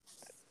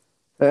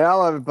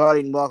Hello, everybody,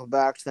 and welcome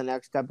back to the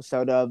next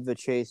episode of the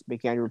Chase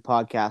McAndrew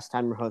podcast.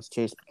 I'm your host,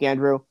 Chase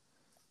McAndrew,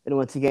 and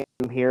once again,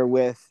 I'm here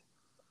with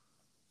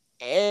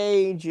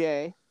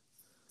AJ.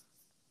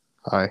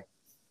 Hi.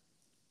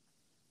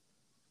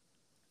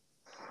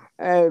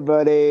 Hey,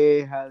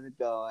 buddy, how's it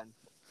going?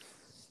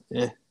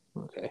 Yeah.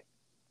 Okay.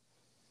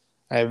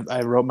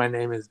 I wrote my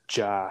name as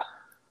Ja.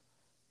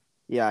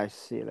 Yeah, I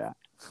see that.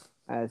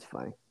 That's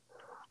funny.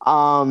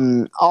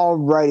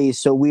 Alrighty,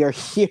 so we are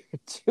here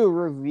to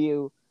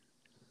review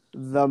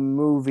the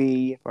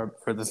movie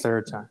For the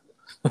third time.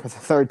 for the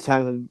third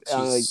time.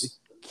 It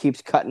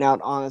keeps cutting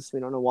out on us. We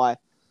don't know why.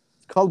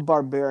 It's called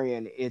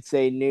Barbarian. It's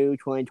a new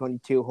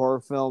 2022 horror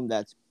film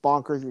that's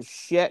bonkers as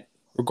shit.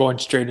 We're going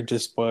straight into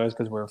spoilers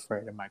because we're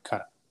afraid it might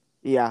cut.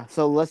 Yeah,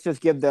 so let's just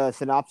give the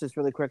synopsis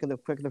really quick of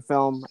the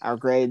film, our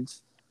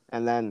grades,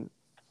 and then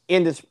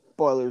into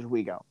spoilers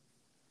we go.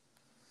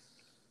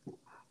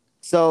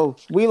 So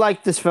we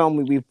like this film.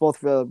 We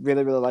both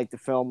really like the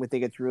film. We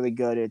think it's really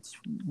good. It's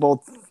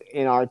both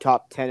in our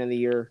top 10 of the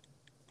year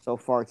so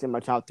far. It's in my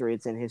top 3.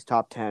 It's in his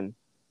top 10.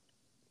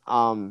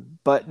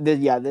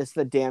 This is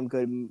a damn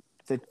good.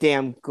 It's a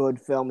damn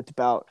good film. It's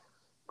about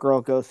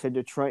girl goes to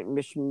Detroit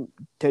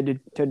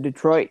to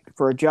Detroit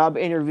for a job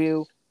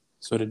interview.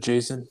 So did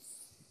Jason.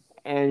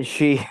 And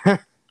she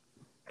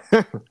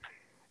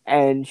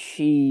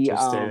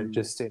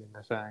Just stating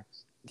the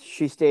facts.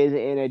 She stays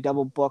in a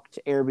double booked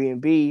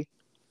Airbnb,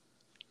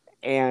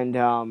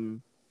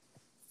 and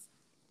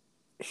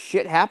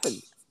shit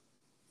happens.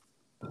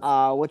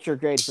 What's your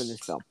grade for this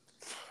film?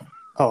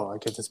 Oh, I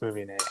give this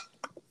movie an A.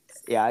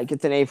 Yeah, it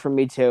gets an A from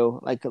me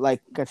too. Like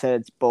I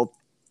said,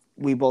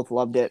 we both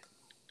loved it.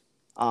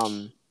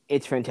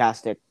 It's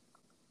fantastic.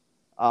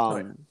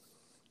 Yeah,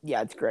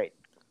 it's great.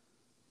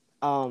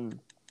 So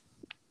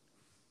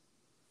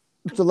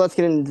let's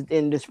get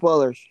into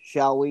spoilers,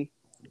 shall we?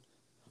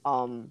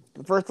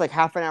 The first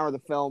half an hour of the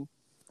film,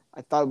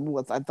 I thought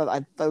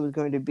it was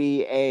going to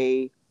be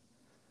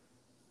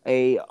a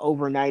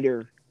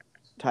overnighter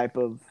type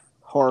of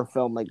horror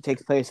film, like it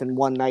takes place in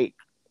one night.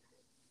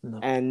 No.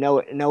 And no,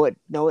 it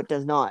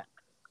does not.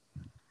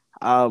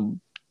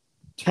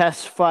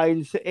 Tess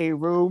finds a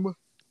room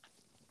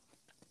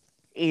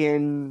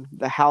in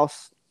the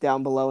house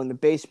down below in the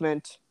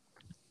basement.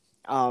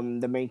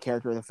 The main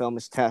character of the film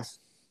is Tess.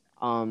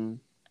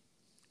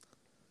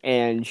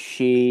 And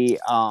she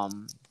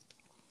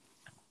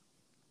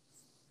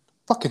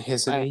fucking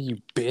hiss at me, you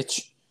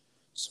bitch.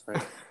 Sorry.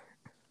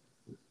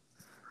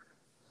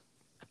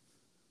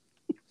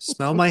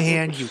 Smell my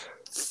hand, you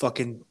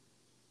fucking.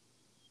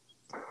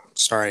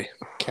 Sorry,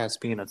 cat's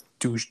being a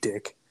douche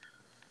dick.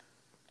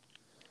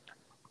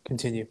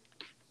 Continue.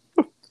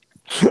 I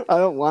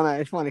don't want to. I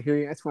just want to hear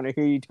you. I just want to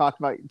hear you talk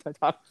to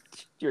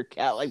your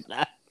cat like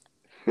that.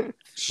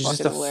 She's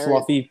just a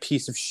fluffy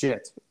piece of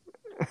shit.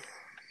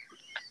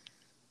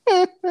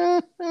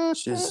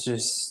 She's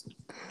just.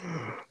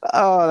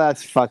 Oh,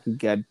 that's fucking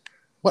good.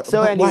 What?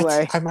 So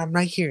anyway, I'm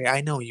right here.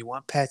 I know you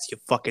want pets, you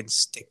fucking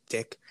stick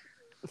dick.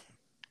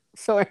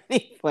 So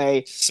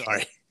anyway,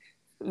 sorry.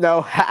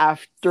 No,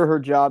 after her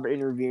job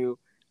interview,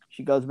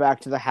 she goes back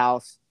to the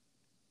house,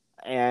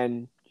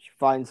 and she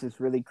finds this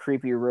really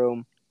creepy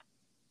room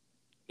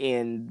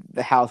in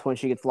the house when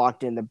she gets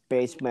locked in the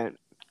basement,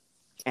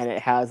 and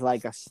it has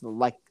like a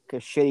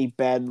shitty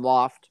bed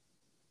loft.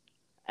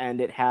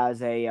 And it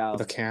has a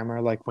the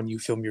camera, like when you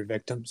film your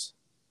victims.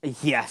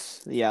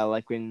 Yes, yeah,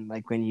 like when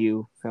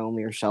you film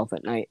yourself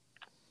at night.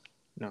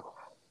 No.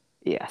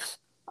 Yes.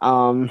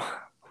 So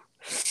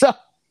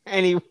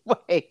anyway,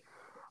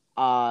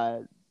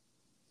 yeah,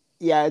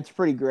 it's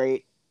pretty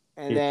great.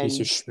 And You're then a piece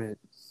of Schmidt.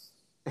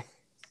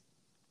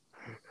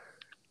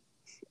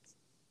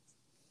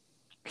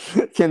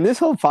 Can this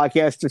whole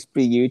podcast just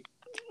be you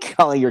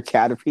calling your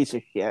cat a piece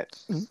of shit?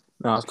 No,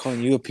 I was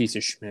calling you a piece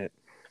of Schmidt.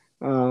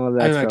 Oh,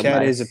 that's my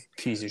cat is a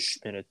piece of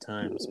shit at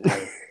times,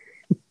 but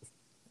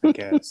I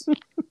guess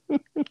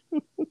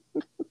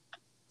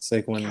it's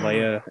like when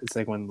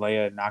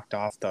Leia knocked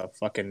off the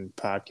fucking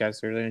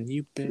podcast earlier, and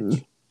you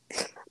bitch.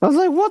 I was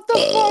like, "What the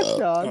fuck,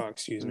 dog?" Oh,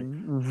 excuse me.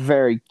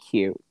 Very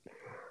cute.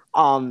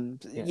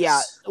 Yes.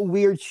 Yeah,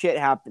 weird shit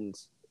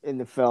happens in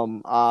the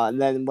film. And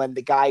then when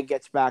the guy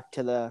gets back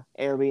to the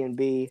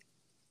Airbnb,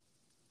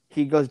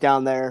 he goes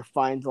down there,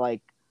 finds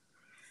like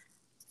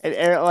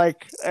a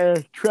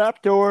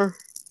trapdoor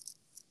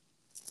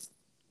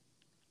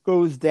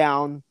goes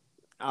down.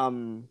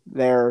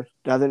 There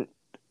doesn't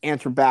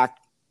answer back.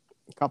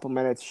 A couple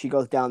minutes, she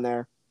goes down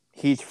there.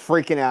 He's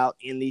freaking out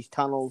in these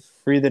tunnels.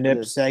 Free the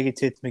nip, saggy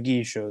tits.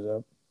 McGee shows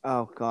up.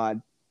 Oh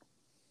God.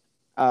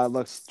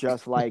 Looks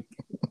like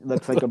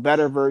a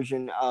better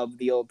version of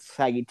the old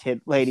saggy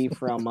tit lady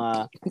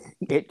from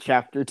It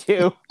Chapter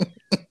 2.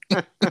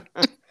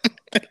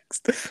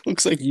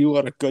 Looks like you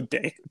on a good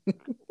day.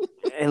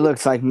 It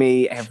looks like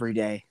me every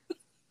day.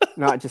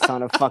 Not just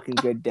on a fucking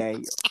good day.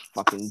 You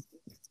fucking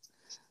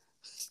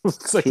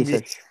looks like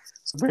me.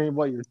 So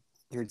what, your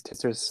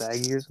tits are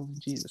saggy or something?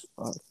 Jesus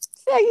fuck.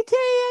 Saggy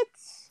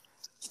tits!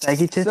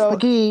 Saggy tits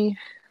McGee.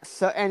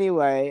 So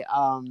anyway,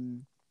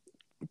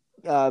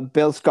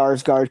 Bill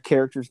Skarsgård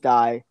characters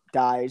dies,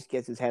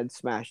 gets his head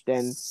smashed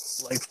in,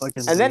 like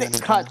fucking and then it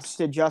 300 cuts times.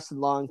 to Justin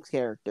Long's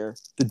character.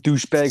 The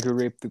douchebag who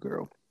raped the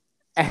girl.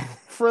 And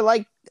for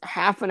like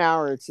half an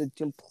hour, it's a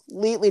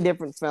completely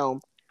different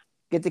film.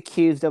 Gets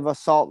accused of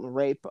assault and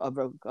rape of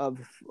a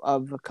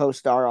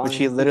co-star on Which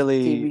his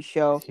TV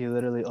show. he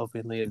literally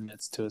openly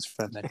admits to his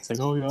friend that he's like,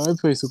 oh yeah, I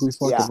basically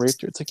fucking Yeah.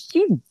 raped her. It's like,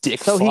 you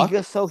dick So fuck.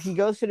 he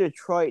goes to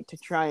Detroit to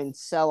try and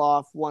sell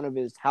off one of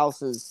his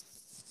houses,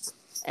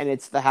 and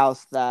it's the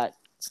house that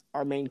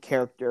our main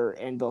character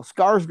and Bill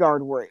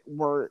Skarsgård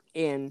were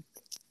in.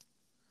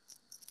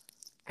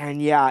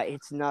 And yeah,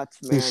 it's nuts,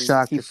 man. He's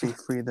shocked to see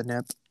Free the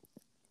Nip.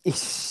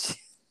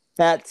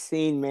 That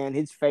scene, man,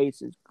 his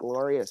face is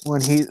glorious. When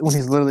he's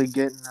literally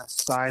getting a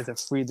size of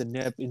Free the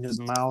Nip in his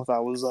mouth, I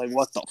was like,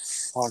 what the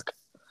fuck?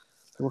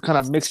 What kind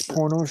of mixed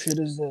porno shit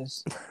is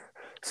this?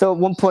 So at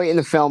one point in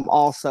the film,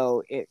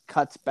 also, it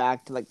cuts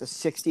back to like the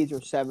 60s or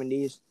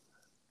 70s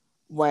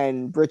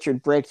when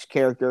Richard Brake's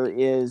character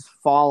is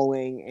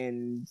following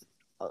and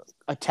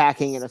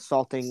attacking and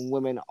assaulting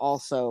women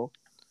also.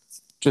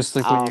 Just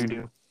like what you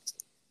do.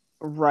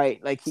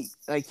 Right, like he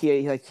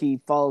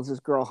follows this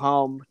girl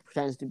home,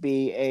 pretends to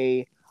be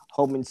a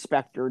home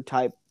inspector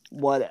type,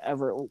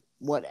 whatever it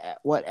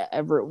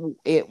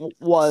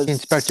was.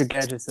 Inspector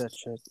Gadget's that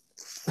shit.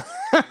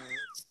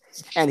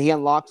 And he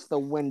unlocks the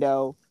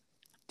window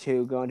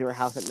to go into her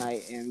house at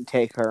night and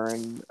take her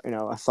and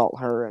assault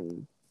her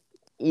and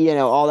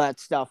all that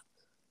stuff.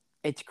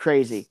 It's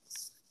crazy.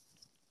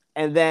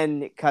 And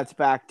then it cuts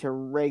back to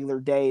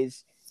regular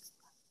days.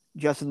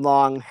 Justin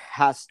Long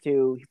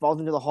he falls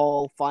into the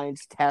hole,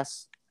 finds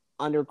Tess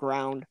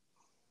underground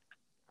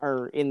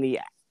or in the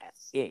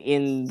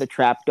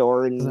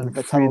trapdoor and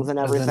the tunnels and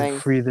everything. And then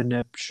Free the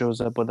Nip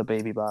shows up with a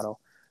baby bottle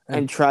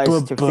and tries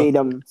to feed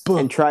him.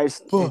 And tries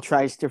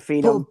to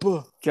feed him.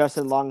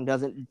 Justin Long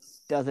doesn't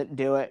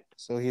do it.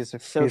 So he has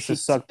to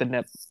suck the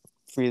nip.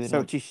 Free the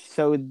nip.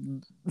 So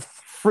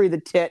Free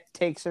the Tit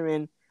takes him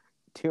in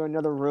to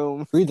another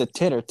room. Free the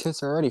tit. Her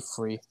tits are already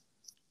free.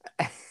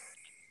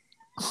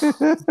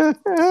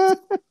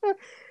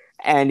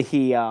 And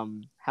he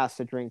has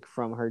to drink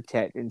from her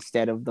tit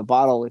instead of the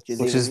bottle, which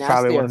is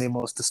probably one of the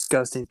most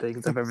disgusting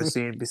things I've ever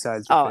seen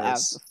besides your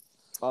face.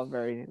 Oh,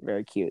 very,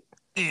 very cute.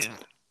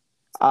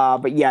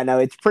 But yeah, no,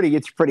 it's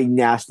pretty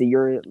nasty.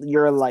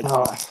 You're like,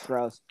 oh,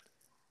 gross.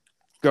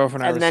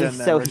 Girlfriend, and then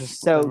so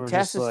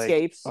Tess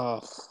escapes,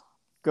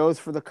 goes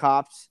for the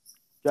cops.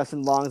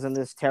 Justin Long's in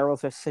this terrible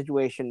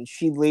situation.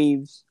 She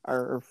leaves,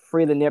 or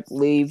Free the Nip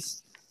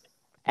leaves,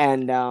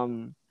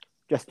 and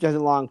Justin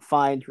Long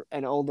finds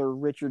an older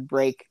Richard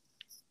Brake,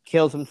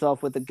 kills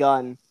himself with a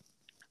gun,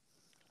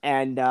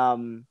 and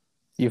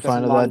you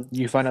find out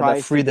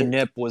that Free the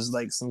Nip was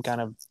like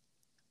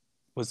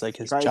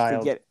his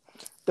child.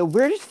 The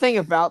weirdest thing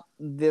about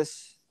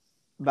this,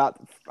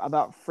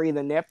 about Free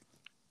the Nip,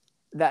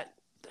 that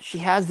she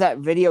has that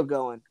video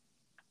going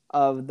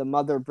of the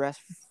mother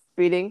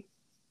breastfeeding.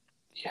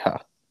 Yeah.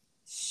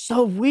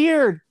 So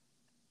weird.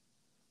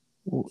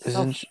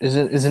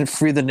 Isn't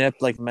Free the Nip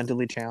like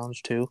mentally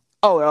challenged too?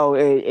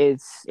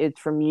 It's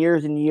from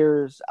years and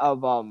years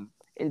of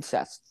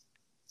incest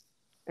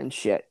and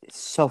shit. It's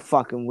so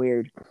fucking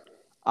weird.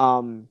 Yeah,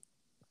 man,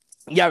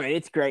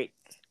 it's great.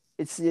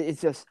 It's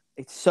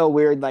so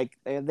weird. Like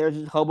there's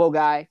this hobo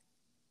guy.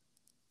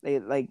 They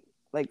like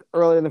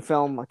earlier in the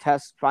film,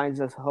 Tess finds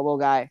this hobo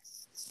guy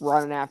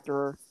running after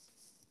her.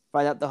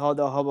 Find out the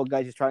hobo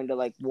guy's just trying to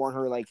like warn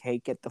her, like, hey,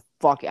 get the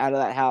fuck out of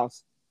that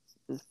house.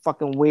 It's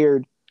fucking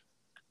weird.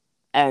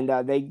 And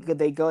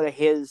they go to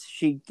his.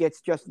 She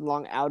gets Justin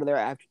Long out of there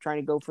after trying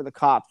to go for the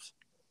cops.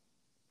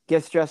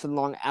 Gets Justin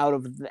Long out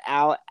of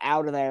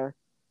there,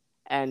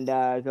 and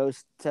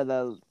goes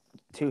to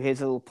his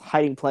little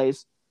hiding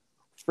place.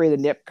 Free the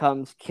Nip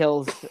comes,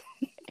 kills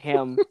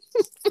him,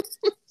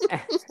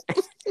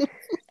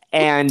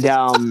 and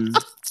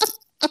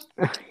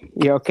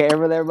you okay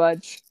over there,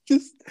 bud?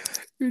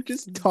 You're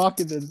just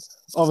talking, and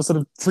all of a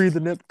sudden, Free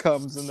the Nip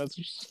comes, and that's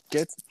what she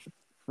gets.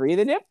 Free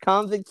the Nip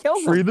comes and kills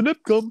him. Free the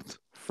Nip comes.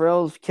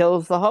 Frills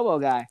kills the hobo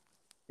guy.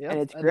 Yep. And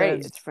it's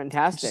great. It's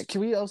fantastic.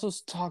 Can we also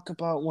talk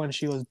about when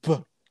she was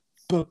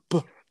I'm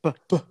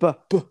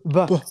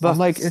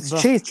like, it's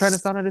Chase trying to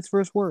sound out his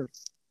first word.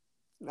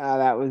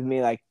 That was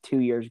me like 2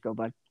 years ago,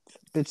 bud.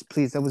 Bitch,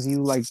 please, that was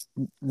you like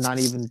not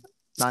even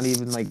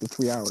like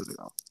 3 hours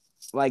ago.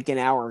 Like an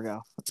hour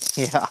ago.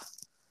 Yeah.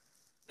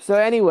 So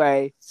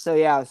anyway, so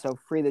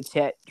Free the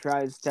Tit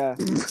tries to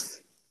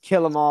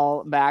kill them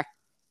all back.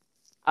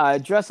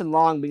 Justin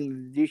Long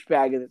being the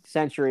douchebag of the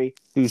century.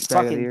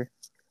 Douchebag of the year.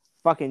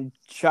 Fucking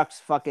chucks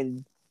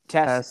fucking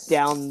Tess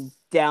down.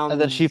 And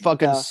then she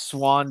fucking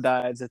swan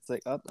dives. It's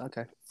like, oh,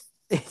 okay.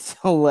 It's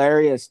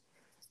hilarious.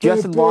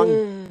 Justin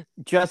Long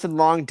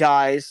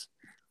dies.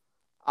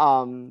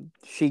 What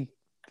she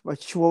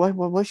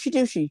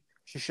do? She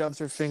shoves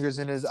her fingers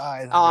in his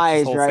eyes. Eyes,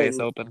 his whole right? Face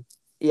open.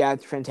 Yeah,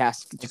 it's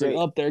fantastic. It's great.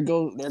 Like, there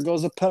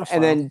goes a pedophile.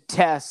 And then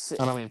Tess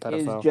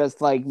is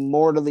just like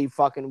mortally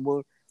fucking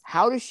wounded.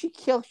 How does she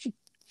kill?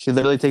 She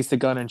literally takes the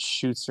gun and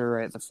shoots her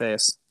right in the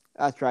face.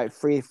 That's right.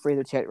 Free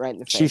the tit right in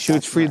the She face. shoots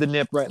That's free right. the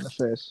nip right in the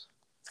face.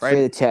 Free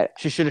Right? the tit.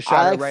 She should have I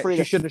shot her like right. free She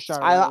the. should have shot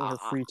her right in I her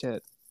free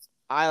tit.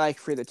 I like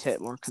free the tit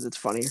more because it's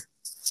funnier.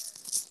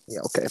 Yeah,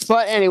 okay.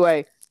 But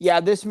anyway, yeah,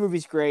 this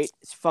movie's great.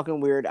 It's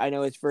fucking weird. I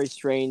know it's very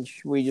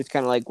strange. We just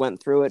kind of like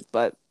went through it,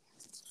 but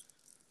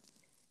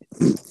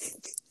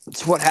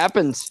it's what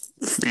happens.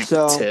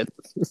 So Tit.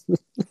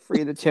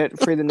 free the tit,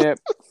 free the nip,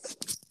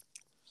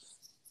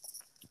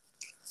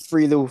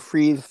 free the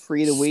wee.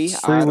 Free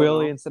I don't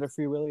Willy know. instead of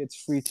Free Willy, it's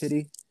Free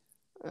Titty.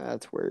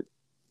 That's weird.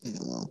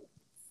 Yeah.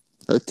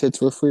 Her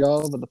tits were free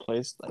all over the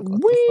place. Like,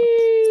 what the fuck?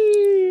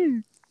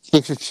 Wee.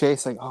 Picture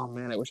Chase, like, oh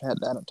man, I wish I had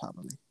that on top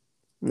of me.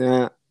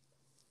 Nah.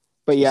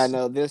 But yeah,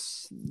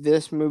 Just, no,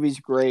 this movie's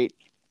great.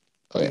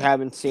 oh If you yeah.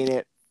 haven't seen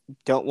it,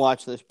 don't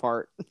watch this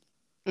part.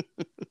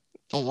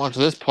 Don't watch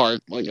this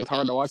part. Like, it's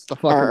hard to watch the or,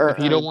 fucking. or, If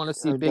you don't want to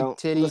see or big don't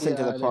titty, listen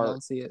to the then part.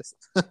 don't see it.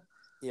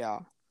 Yeah.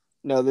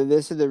 No,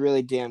 this is a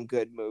really damn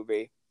good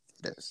movie.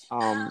 It is.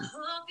 Um,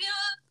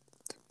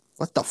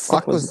 What the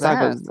fuck was fuck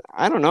that?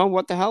 I don't know.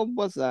 What the hell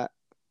was that?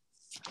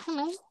 I don't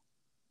know.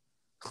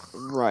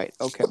 Right.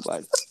 Okay,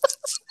 bud.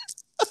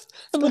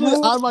 I'm literally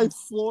on my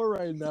floor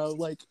right now,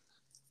 like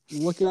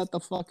looking at the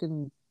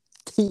fucking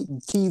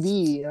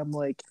TV. I'm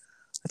like,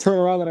 I turn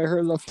around and I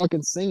heard the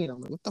fucking singing.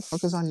 I'm like, what the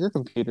fuck is on your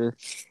computer?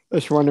 I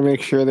just wanted to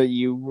make sure that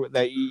you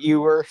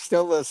were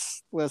still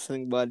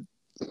listening, bud.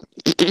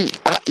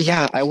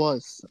 Yeah, I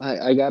was.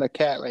 I got a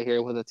cat right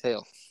here with a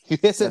tail. You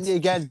hiss at me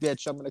again,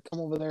 bitch. I'm gonna come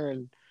over there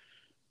and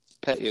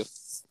pet you.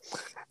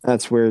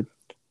 That's weird.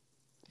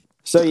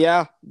 So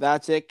yeah,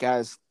 that's it,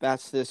 guys.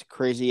 That's this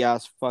crazy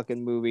ass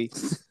fucking movie.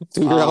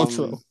 Do your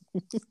outro.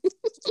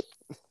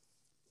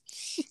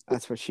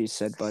 That's what she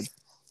said, bud.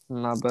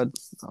 Not bad.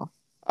 No.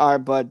 All right,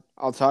 bud.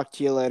 I'll talk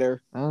to you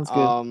later. Sounds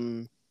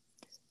good.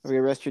 Have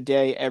a rest of your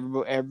day.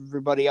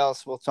 Everybody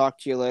else, we'll talk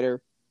to you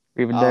later.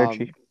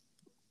 Arrivederci.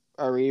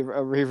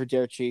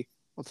 Arrivederci.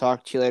 We'll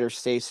talk to you later.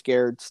 Stay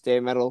scared. Stay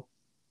metal.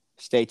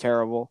 Stay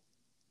terrible.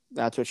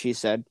 That's what she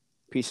said.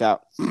 Peace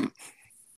out.